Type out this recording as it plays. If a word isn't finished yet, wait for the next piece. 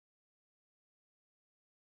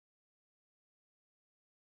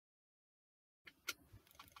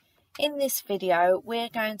In this video, we're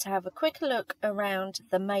going to have a quick look around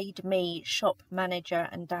the MadeMe shop manager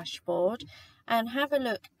and dashboard and have a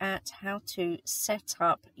look at how to set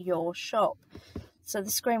up your shop. So the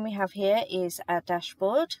screen we have here is our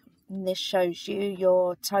dashboard, and this shows you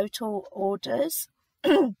your total orders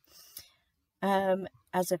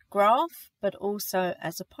as a graph, but also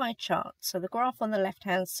as a pie chart. So the graph on the left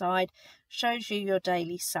hand side shows you your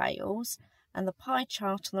daily sales, and the pie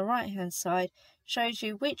chart on the right hand side shows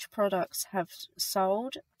you which products have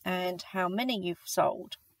sold and how many you've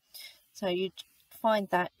sold. So you find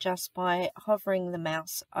that just by hovering the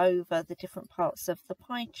mouse over the different parts of the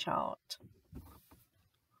pie chart.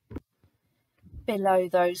 Below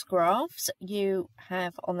those graphs, you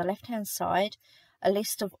have on the left hand side a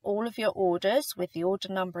list of all of your orders with the order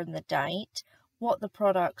number and the date, what the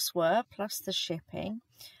products were plus the shipping,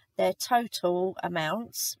 their total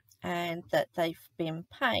amounts, and that they've been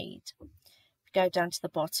paid. If you go down to the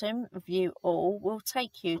bottom, view all will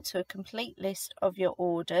take you to a complete list of your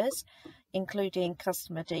orders, including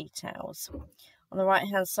customer details. On the right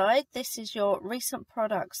hand side, this is your recent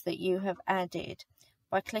products that you have added.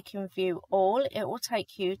 By clicking view all, it will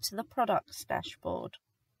take you to the products dashboard.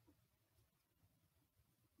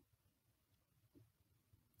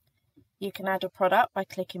 You can add a product by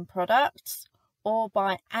clicking products or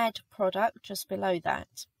by add product just below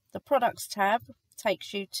that. The products tab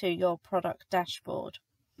takes you to your product dashboard.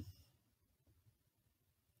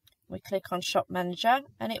 We click on shop manager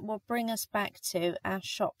and it will bring us back to our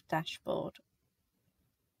shop dashboard.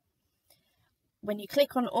 When you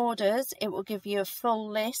click on orders, it will give you a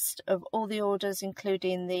full list of all the orders,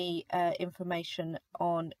 including the information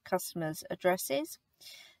on customers' addresses.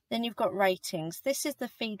 Then you've got ratings. This is the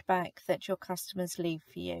feedback that your customers leave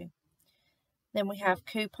for you. Then we have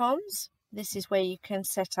coupons. This is where you can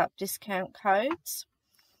set up discount codes.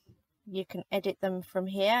 You can edit them from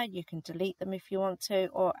here. You can delete them if you want to,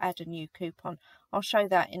 or add a new coupon. I'll show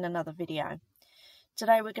that in another video.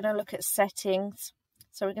 Today we're going to look at settings.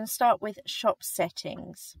 So we're going to start with shop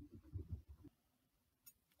settings.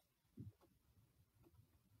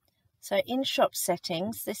 So in shop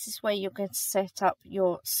settings, this is where you're going to set up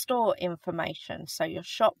your store information. So your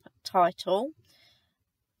shop title.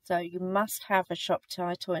 So you must have a shop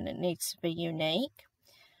title and it needs to be unique.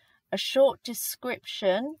 A short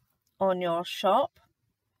description on your shop.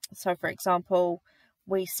 So for example,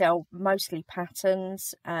 we sell mostly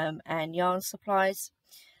patterns and yarn supplies.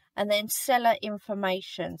 And then seller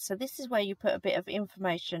information. So this is where you put a bit of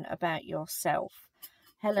information about yourself.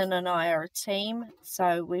 Helen and I are a team,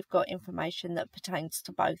 so we've got information that pertains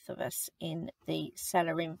to both of us in the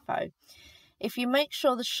seller info. If you make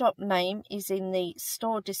sure the shop name is in the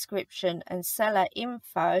store description and seller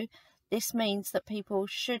info, this means that people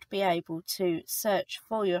should be able to search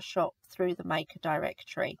for your shop through the maker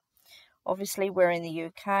directory. Obviously, we're in the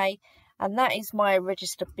UK, and that is my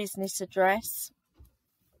registered business address.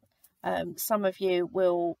 Some of you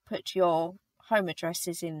will put your home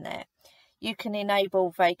addresses in there. You can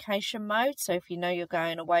enable vacation mode, so if you know you're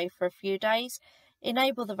going away for a few days,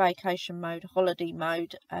 enable the vacation mode, holiday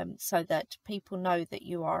mode, so that people know that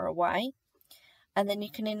you are away. And then you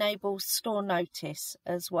can enable store notice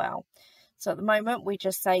as well. So at the moment we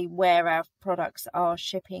just say where our products are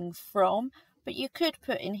shipping from, but you could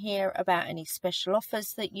put in here about any special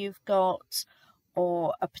offers that you've got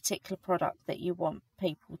or a particular product that you want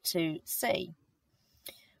people to see.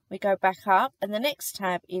 We go back up and the next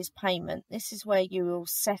tab is payment. This is where you will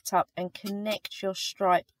set up and connect your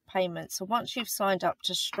Stripe payment. So once you've signed up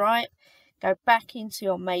to Stripe, go back into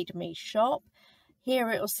your MadeMe shop.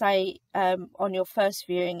 Here it will say on your first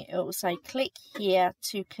viewing, it will say click here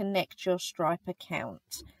to connect your Stripe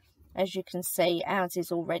account. As you can see, ours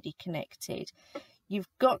is already connected. You've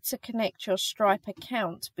got to connect your Stripe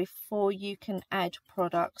account before you can add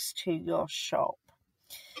products to your shop.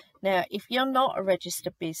 Now, if you're not a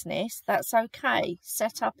registered business, that's okay.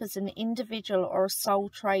 Set up as an individual or a sole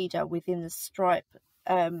trader within the Stripe,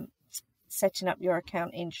 setting up your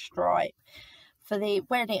account in Stripe.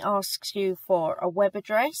 When it asks you for a web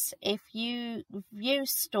address, if you view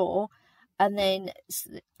store and then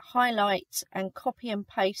highlight and copy and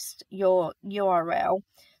paste your URL,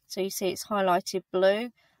 so you see it's highlighted blue,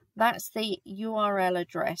 that's the URL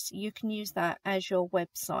address. You can use that as your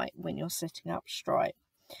website when you're setting up Stripe.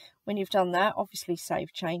 When you've done that, obviously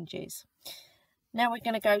save changes. Now we're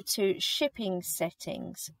going to go to shipping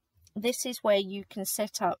settings. This is where you can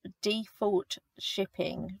set up default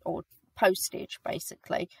shipping or postage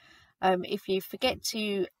basically. If you forget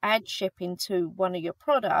to add shipping to one of your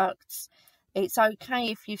products, it's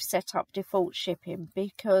okay if you've set up default shipping,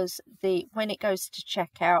 because when it goes to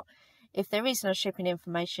checkout, if there is no shipping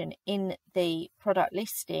information in the product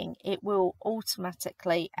listing, it will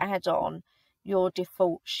automatically add on your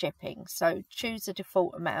default shipping. So choose a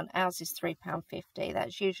default amount. Ours is £3.50.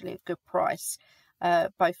 That's usually a good price,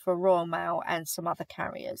 both for Royal Mail and some other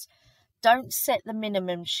carriers. Don't set the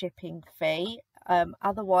minimum shipping fee,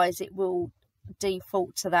 otherwise it will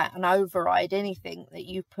default to that and override anything that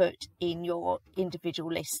you put in your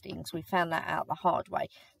individual listings. We found that out the hard way.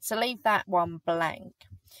 So leave that one blank.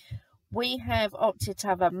 We have opted to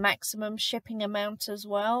have a maximum shipping amount as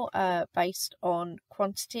well, based on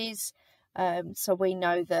quantities. So we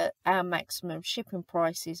know that our maximum shipping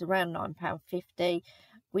price is around £9.50.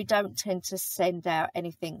 We don't tend to send out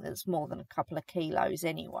anything that's more than a couple of kilos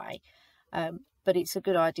anyway. But it's a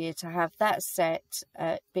good idea to have that set,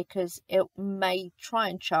 because it may try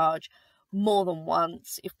and charge more than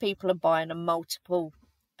once. If people are buying multiple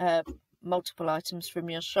items from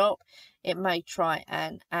your shop, it may try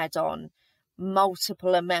and add on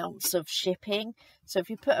multiple amounts of shipping. So if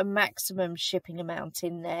you put a maximum shipping amount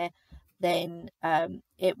in there, then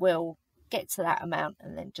it will get to that amount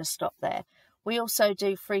and then just stop there. We also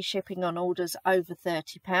do free shipping on orders over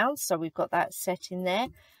 £30, so we've got that set in there.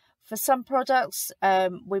 For some products,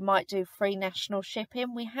 we might do free national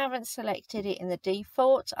shipping. We haven't selected it in the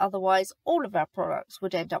default, otherwise all of our products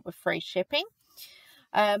would end up with free shipping.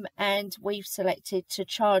 And we've selected to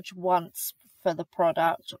charge once for the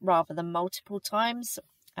product rather than multiple times.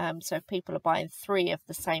 So if people are buying 3 of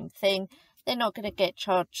the same thing, they're not going to get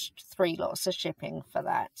charged 3 lots of shipping for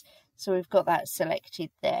that. So we've got that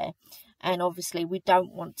selected there. And obviously we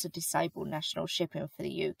don't want to disable national shipping for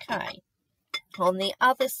the UK. On the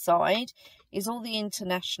other side is all the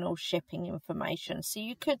international shipping information. So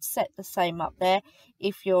you could set the same up there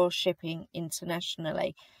if you're shipping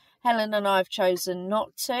internationally. Helen and I have chosen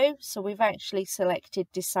not to, so we've actually selected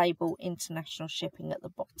disable international shipping at the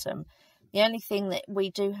bottom. The only thing that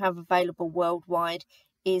we do have available worldwide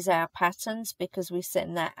is our patterns, because we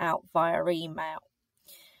send that out via email.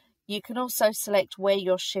 You can also select where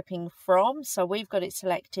you're shipping from. So we've got it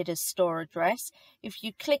selected as store address. If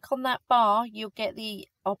you click on that bar, you'll get the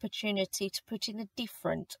opportunity to put in a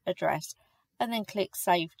different address and then click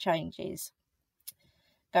Save Changes.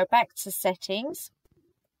 Go back to settings.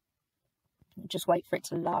 Just wait for it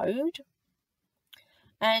to load.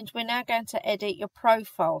 And we're now going to edit your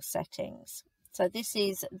profile settings. So this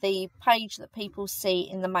is the page that people see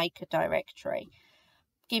in the maker directory.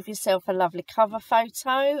 Give yourself a lovely cover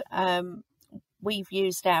photo. We've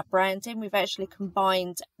used our branding. We've actually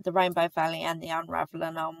combined the Rainbow Valley and the Unravel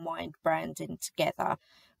and Unwind branding together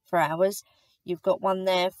for ours. You've got one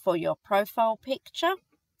there for your profile picture.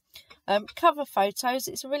 Cover photos,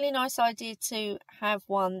 it's a really nice idea to have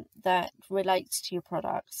one that relates to your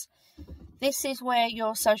products. This is where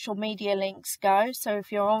your social media links go. So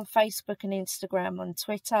if you're on Facebook and Instagram and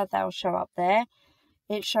Twitter, they'll show up there.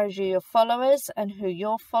 It shows you your followers and who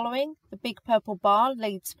you're following. The big purple bar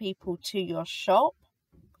leads people to your shop.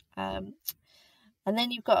 And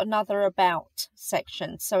then you've got another about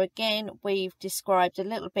section. So again, we've described a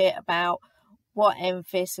little bit about what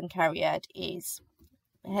Envis and Cariad is.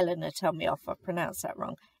 Helena, tell me off, I pronounced that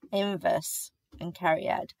wrong. Envis and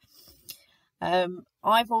Cariad.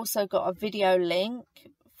 I've also got a video link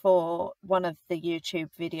for one of the YouTube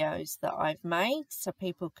videos that I've made, so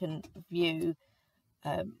people can view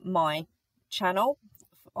my channel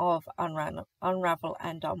of Unravel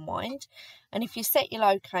and Unwind. And if you set your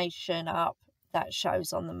location up, that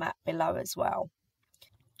shows on the map below as well.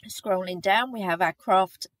 Scrolling down, we have our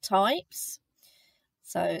craft types.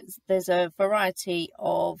 So there's a variety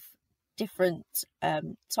of different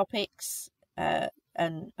topics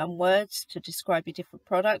and words to describe your different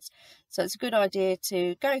products. So it's a good idea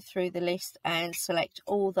to go through the list and select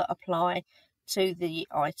all that apply to the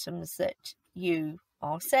items that you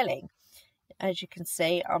are selling. As you can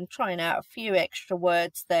see, I'm trying out a few extra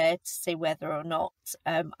words there to see whether or not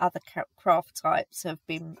other craft types have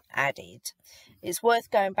been added. It's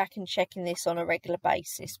worth going back and checking this on a regular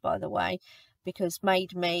basis, by the way, because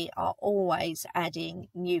MadeMe are always adding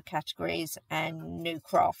new categories and new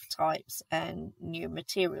craft types and new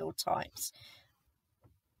material types.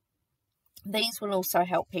 These will also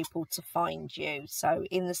help people to find you. So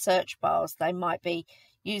in the search bars, they might be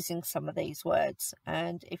using some of these words.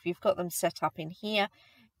 And if you've got them set up in here,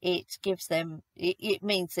 it gives them, it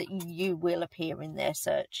means that you will appear in their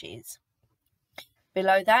searches.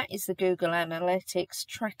 Below that is the Google Analytics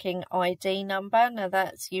tracking ID number. Now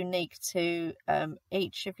that's unique to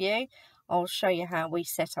each of you. I'll show you how we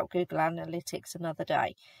set up Google Analytics another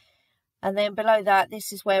day. And then below that,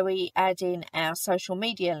 this is where we add in our social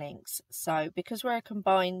media links. So because we're a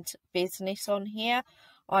combined business on here,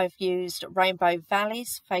 I've used Rainbow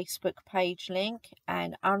Valley's Facebook page link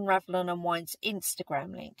and Unravel and Unwind's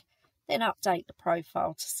Instagram link. Then update the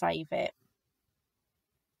profile to save it.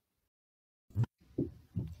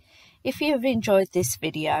 If you have enjoyed this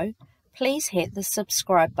video, please hit the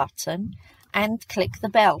subscribe button and click the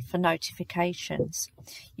bell for notifications.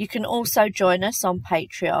 You can also join us on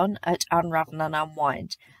Patreon at Unravel and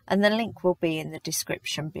Unwind, and the link will be in the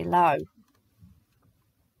description below.